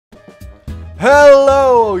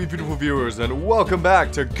Hello, you beautiful viewers, and welcome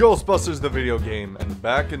back to Ghostbusters the video game, and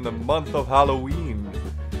back in the month of Halloween.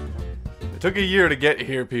 It took a year to get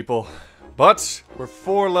here, people, but we're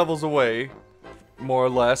 4 levels away, more or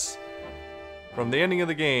less, from the ending of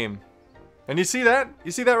the game. And you see that?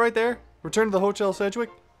 You see that right there? Return to the Hotel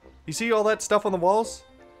Sedgewick? You see all that stuff on the walls?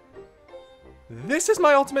 This is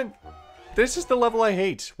my ultimate... This is the level I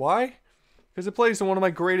hate. Why? Because it plays to one of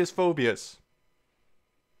my greatest phobias.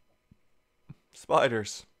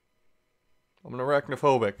 Spiders. I'm an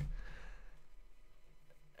arachnophobic.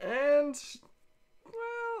 And,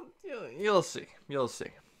 well, you'll see. You'll see.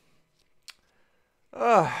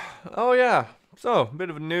 Oh yeah. So, a bit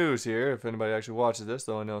of news here, if anybody actually watches this,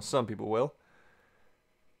 though I know some people will.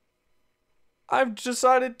 I've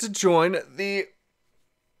decided to join the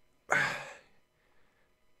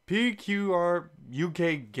PQR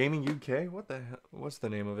UK Gaming UK? What the hell? What's the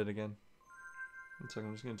name of it again? One second,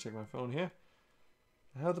 I'm just going to check my phone here.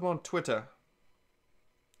 I have them on Twitter.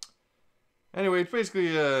 Anyway, it's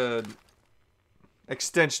basically a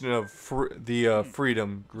extension of the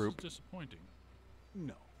Freedom Group. This is disappointing.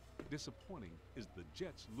 No. Disappointing is the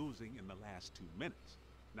Jets losing in the last 2 minutes.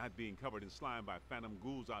 Not being covered in slime by phantom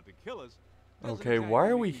ghouls out to kill us. Okay, why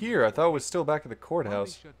are we here? I thought it was still back at the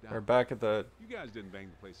courthouse. Or back at the... You guys didn't bang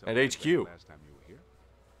the place up at HQ. Last time you were here.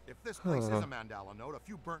 If this place is a mandala node, a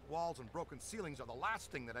few burnt walls and broken ceilings are the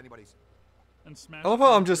last thing that anybody's... And I love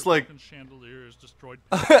how I'm just like... chandeliers, destroyed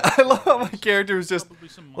I love how my character is just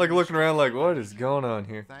like looking around like, what is going on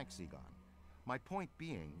here? Thanks, Egon. My point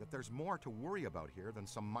being that there's more to worry about here than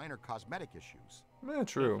some minor cosmetic issues. Yeah,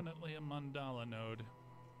 true. Definitely a mandala node.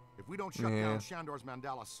 If we don't shut down Shandor's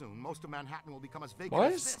mandala soon, most of Manhattan will become as vacant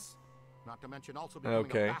What as is... this. Not to mention also becoming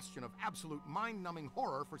Okay. a bastion of absolute mind-numbing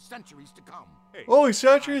horror for centuries to come. Hey, Holy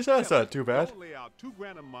centuries, that's not too bad. Don't lay out $2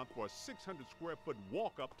 grand a month for a 600 square foot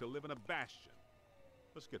walk up to live in a bastion.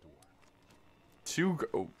 Let's get to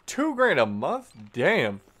work. $2 grand a month?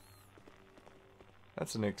 Damn.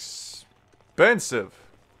 That's an expensive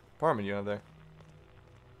apartment you have there.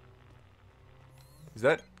 Is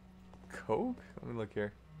that Coke? Let me look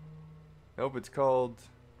here. Nope, it's called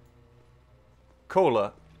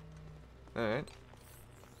Cola. Alright.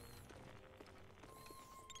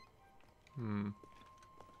 Can't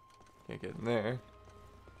get in there.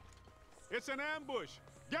 It's an ambush.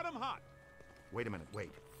 Get 'em hot. Wait a minute,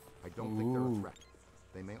 wait. I don't think they're a threat.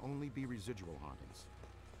 They may only be residual hauntings.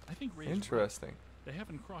 I think Ray's Interesting. right. They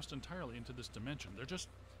haven't crossed entirely into this dimension. They're just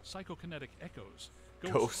psychokinetic echoes.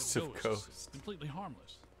 Ghosts of ghosts. Completely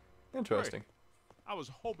harmless. Interesting. I was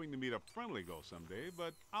hoping to meet a friendly ghost someday,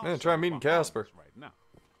 but I'll Man, try settle meeting for harmless Casper. right now.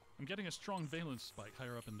 I'm getting a strong valence spike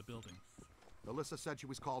higher up in the building. Melissa said she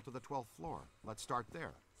was called to the 12th floor. Let's start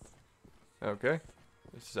there. Okay.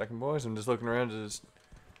 Just a second, boys. I'm just looking around to just...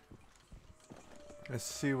 Let's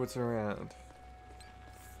see what's around.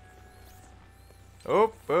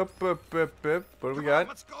 Oh, up. What do we got?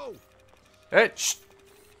 Let's go. Hey, shh!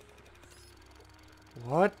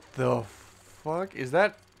 What the fuck? Is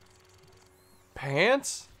that...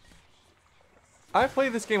 pants? I play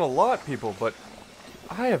this game a lot, people, but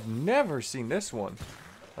I have never seen this one.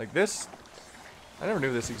 Like this... I never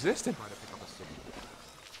knew this existed.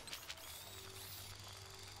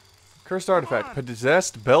 Cursed artifact.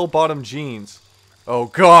 Possessed bell-bottom jeans. Oh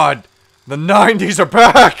god! The 90s are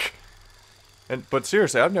back! But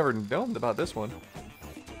seriously, I've never known about this one.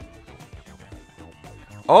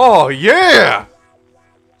 Oh yeah!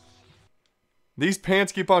 These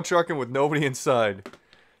pants keep on trucking with nobody inside.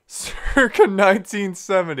 Circa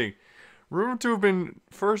 1970. Rumored to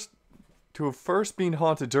have first been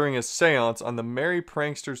haunted during a seance on the Merry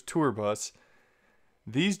Pranksters tour bus.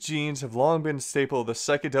 These jeans have long been a staple of the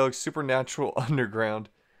psychedelic supernatural underground.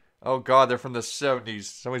 Oh god, they're from the 70s.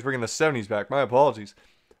 Somebody's bringing the 70s back. My apologies.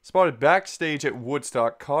 Spotted backstage at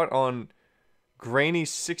Woodstock, caught on grainy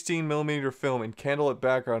 16mm film in candlelit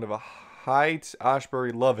background of a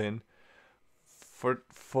Haight-Ashbury love-in.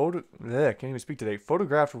 Can't even speak today.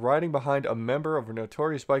 Photographed riding behind a member of a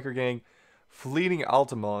notorious biker gang, fleeing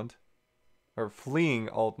Altamont. The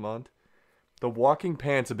walking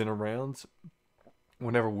pants have been around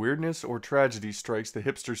whenever weirdness or tragedy strikes the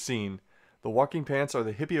hipster scene. The walking pants are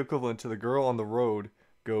the hippie equivalent to the girl on the road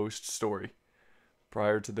ghost story.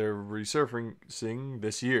 Prior to their resurfacing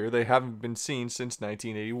this year, they haven't been seen since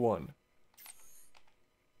 1981.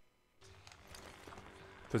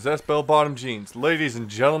 Possessed bell-bottom jeans. Ladies and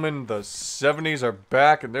gentlemen, the 70s are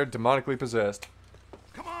back and they're demonically possessed.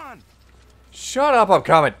 Come on! Shut up, I'm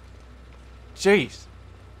coming! Jeez.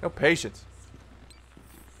 No patience.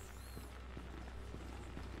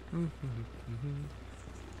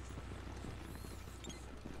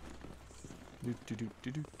 Do, do, do,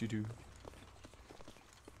 do, do, do, do.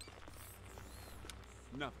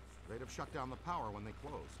 Nothing. They'd have shut down the power when they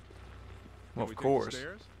closed. Well, Can we of take the course.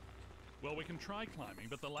 stairs? Well, we can try climbing,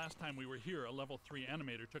 but the last time we were here, a level 3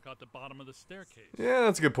 animator took out the bottom of the staircase. Yeah,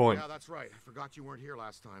 that's a good point. Yeah, that's right. I forgot you weren't here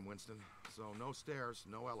last time, Winston. So no stairs,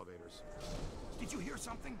 no elevators. Did you hear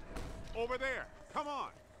something? Over there. Come on.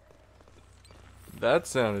 That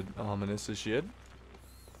sounded ominous as shit.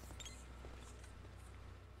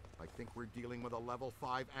 I think we're dealing with a level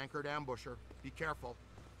 5 anchored ambusher. Be careful.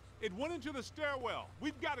 It went into the stairwell.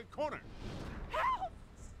 We've got it cornered.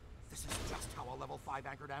 This is just how a level 5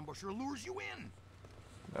 anchored ambusher lures you in.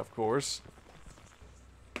 Of course.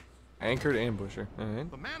 Anchored ambusher. Alright.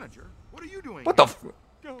 The manager? What are you doing? What the f-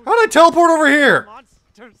 How'd I teleport over here?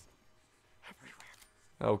 Monsters everywhere.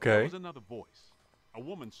 There Okay. was another voice. A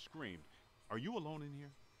woman screamed. Are you alone in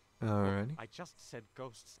here? Alrighty. I just said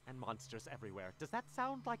ghosts and monsters everywhere. Does that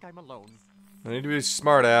sound like I'm alone? I need to be a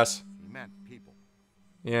smart ass. He meant people.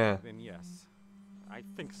 Yeah. Then yes, I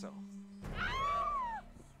think so.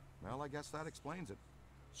 Well, I guess that explains it.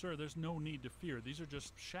 Sir, there's no need to fear. These are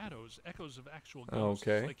just shadows, echoes of actual ghosts.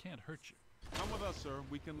 Okay. They can't hurt you. Come with us, sir.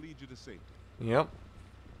 We can lead you to safety. Yep.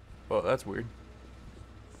 Well, that's weird.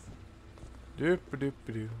 Doop doop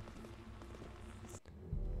doo.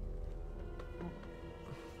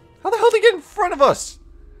 How the hell did they get in front of us?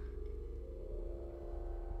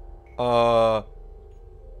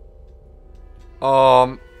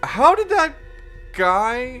 How did that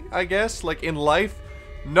guy, I guess, like in life,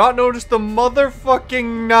 not notice the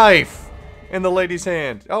motherfucking knife in the lady's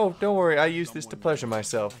hand? Oh, don't worry, I use this to pleasure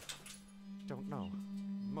myself. Don't know.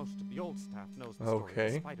 Most of the old staff knows the story of Okay.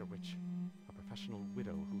 the Spider Witch, a professional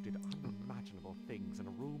widow who did unimaginable things in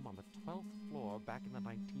a room on the 12th floor back in the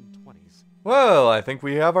 1920s. Well, I think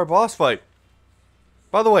we have our boss fight.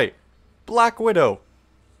 By the way, Black Widow.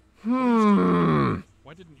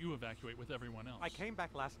 Why didn't you evacuate with everyone else? I came back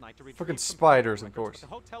last night to retrieve Fucking some spiders, of records, course. but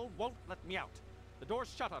the hotel won't let me out. The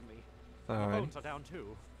door's shut on me. The Alright. phones are down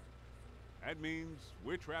too. That means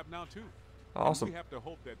we're trapped now, too. Awesome. And we have to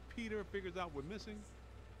hope that Peter figures out we're missing.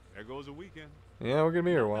 There goes a weekend. Yeah, we're gonna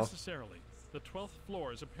be here a while. Necessarily. The 12th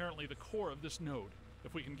floor is apparently the core of this node.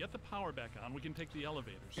 If we can get the power back on, we can take the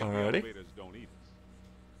elevators. If the Alrighty. elevators don't eat us.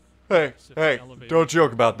 Hey, hey, don't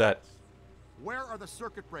joke about that. Where are the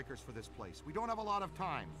circuit breakers for this place? We don't have a lot of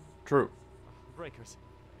time. True. Breakers.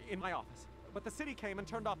 In my office. But the city came and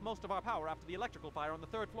turned off most of our power after the electrical fire on the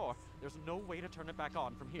 3rd floor. There's no way to turn it back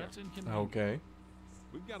on from here. That's inconvenient. Okay.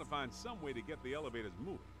 We've got to find some way to get the elevators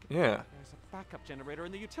moving. Yeah. There's a backup generator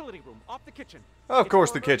in the utility room, off the kitchen. Of It's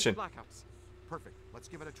course for the kitchen. emergency blackouts. Perfect. Let's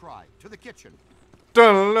give it a try. To the kitchen.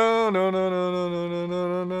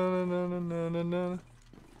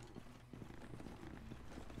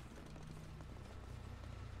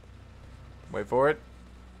 Wait for it.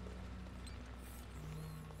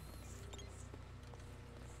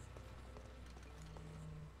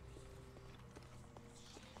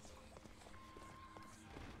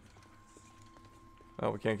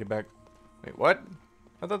 Oh, we can't get back. Wait, what?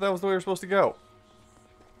 I thought that was the way we were supposed to go.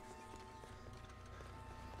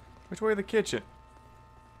 Which way the kitchen?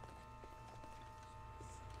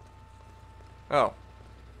 Oh.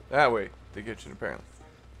 That way. The kitchen, apparently.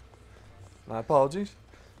 My apologies.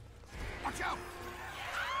 Watch out!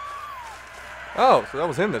 Oh, so that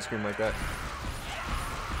was him that screamed like that.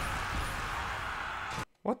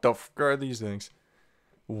 What the f are these things?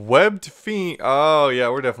 Webbed fiend. Oh, yeah,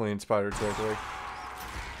 we're definitely in spider territory.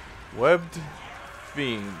 Webbed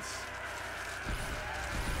fiends.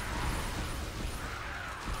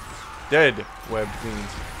 Dead webbed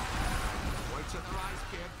fiends. Whites in their eyes,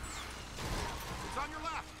 kid. It's on your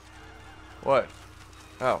left. What?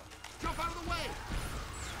 Oh. Jump out of the way.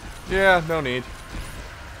 Yeah, no need.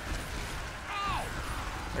 Ow!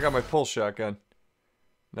 I got my pulse shotgun.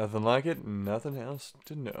 Nothing like it, nothing else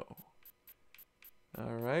to know.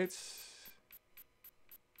 Alright.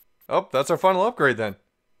 Oh, that's our final upgrade then.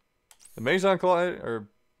 The Mason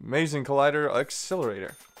Collider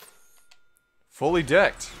Accelerator. Fully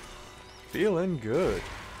decked. Feeling good.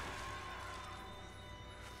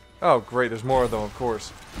 Oh, great, there's more of them, of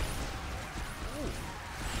course.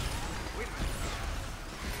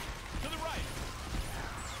 To the right!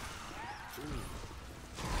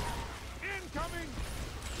 Incoming!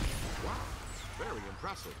 Wow. Very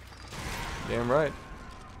impressive. Damn right.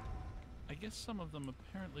 I guess some of them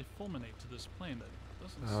apparently fulminate to this plane. That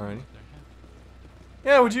doesn't seem Alrighty. like they're happy.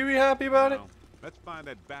 Yeah, would you be happy about it? Now, let's find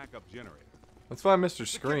that backup generator. Let's find Mr. The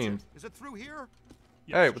Scream. kitchen. Is it through here?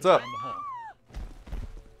 Yes, Hey, just what's up? down the hall.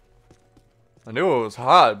 I knew it was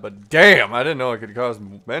hot, but damn, I didn't know it could cause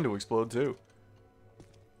men to explode too.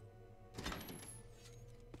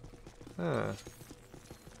 Huh.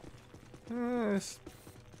 Who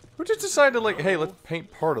just decided to, like, hey, let's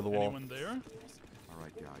paint part of the wall? Anyone there? All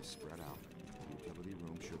right, guys, spread out. The utility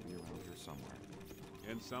room should be around here somewhere.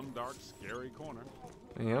 In some dark, scary corner.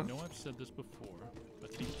 Yeah. I know I've said this before,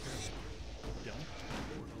 but be careful. Don't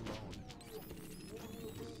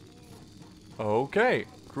go alone. Okay.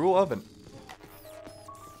 Cruel oven.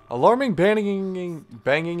 Alarming banging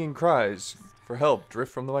and cries for help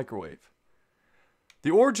drift from the microwave.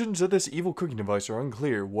 The origins of this evil cooking device are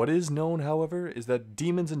unclear. What is known, however, is that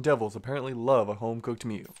demons and devils apparently love a home-cooked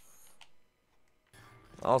meal.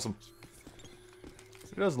 Awesome.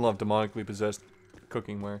 Who doesn't love demonically possessed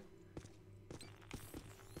cookingware?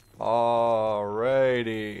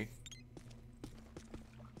 Alrighty.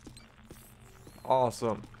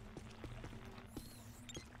 Awesome.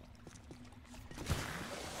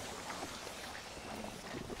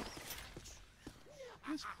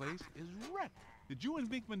 This place is wrecked. Did you and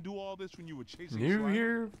Vinkman do all this when you were chasing You slime?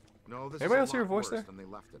 hear? No, this Anybody is else a hear a lot voice worse there? than they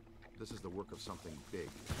left it. This is the work of something big.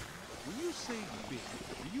 When you say big,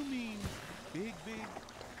 do you mean big, big?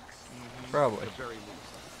 Probably. At the very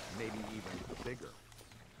least, maybe even bigger.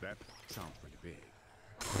 That sounds pretty big.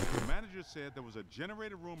 The manager said there was a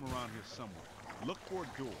generator room around here somewhere. Look for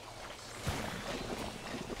a door.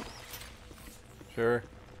 Sure.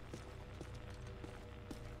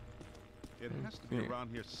 It has to be around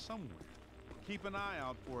here somewhere. Keep an eye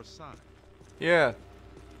out for a sign. Yeah.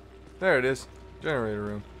 There it is. Generator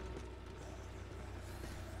room.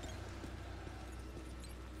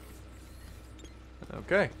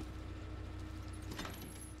 Okay.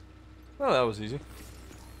 Well, that was easy.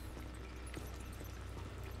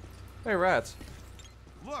 Hey, rats.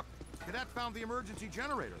 Look, Cadet found the emergency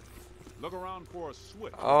generator. Look around for a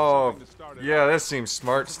switch. Oh, something to start it yeah, up. this seems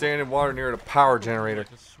smart. Standing water near a power generator.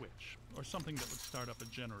 Like a switch, or something that would start up a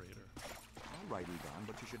generator. All right, Egon,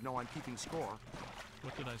 but you should know I'm keeping score.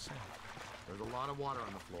 What did I say? There's a lot of water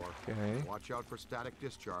on the floor. Okay. Watch out for static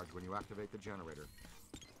discharge when you activate the generator.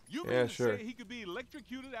 You Yeah, mean to sure. say he could be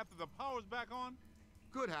electrocuted after the power's back on?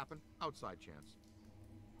 Could happen. Outside chance.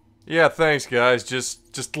 Yeah, thanks, guys.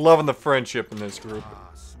 Just loving the friendship in this group. Ah,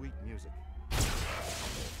 sweet music.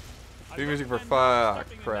 Theme music for recommend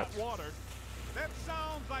stepping in crap. that water. That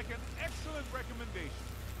sounds like an excellent recommendation.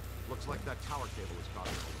 Looks like that tower cable is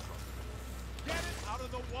causing all the trouble. Get it out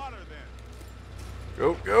of the water then.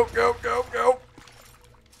 Go, go, go, go, go.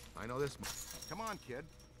 I know this. Come on, kid.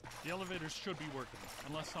 The elevators should be working,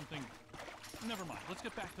 unless something... Never mind, let's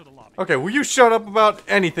get back to the lobby. Okay, will you shut up about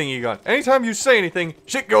anything, Egon? Anytime you say anything,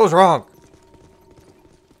 shit goes wrong.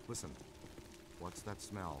 Listen. What's that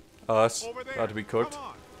smell? Us. Over there. About to be cooked. Come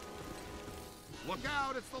on. Look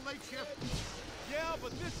out! It's the late shift. Yeah,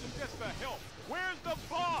 but this is just a help. Where's the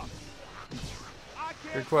boss? I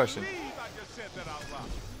can't Good question. believe I just said that out loud.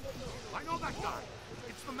 I know that guy.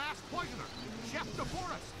 It's the masked poisoner, Chef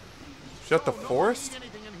DeForest. Shut the So, no forest? one eat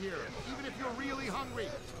anything in here, even if you're really hungry.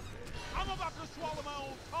 I'm about to swallow my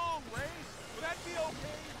own tongue, Ray. Would that be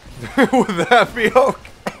okay? Would that be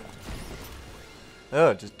okay?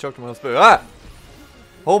 Oh, just choked him on the spoon. Ah!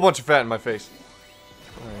 Whole bunch of fat in my face.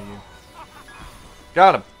 Where are you?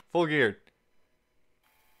 Got him. Full geared.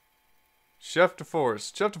 Chef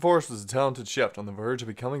DeForest. Chef DeForest was a talented chef on the verge of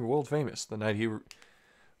becoming world famous. The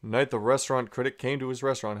night the restaurant critic came to his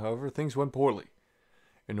restaurant, however, things went poorly.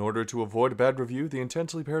 In order to avoid a bad review, the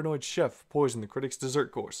intensely paranoid chef poisoned the critic's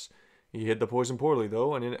dessert course. He hid the poison poorly,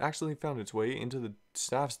 though, and it actually found its way into the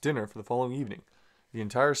staff's dinner for the following evening. The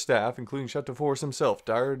entire staff, including Chef DeForest himself,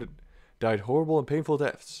 died horrible and painful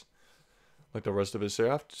deaths. Like the rest of his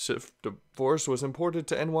staff, Chef DeForest was imported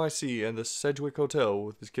to NYC and the Sedgewick Hotel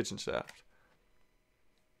with his kitchen staff.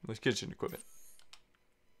 With his kitchen equipment.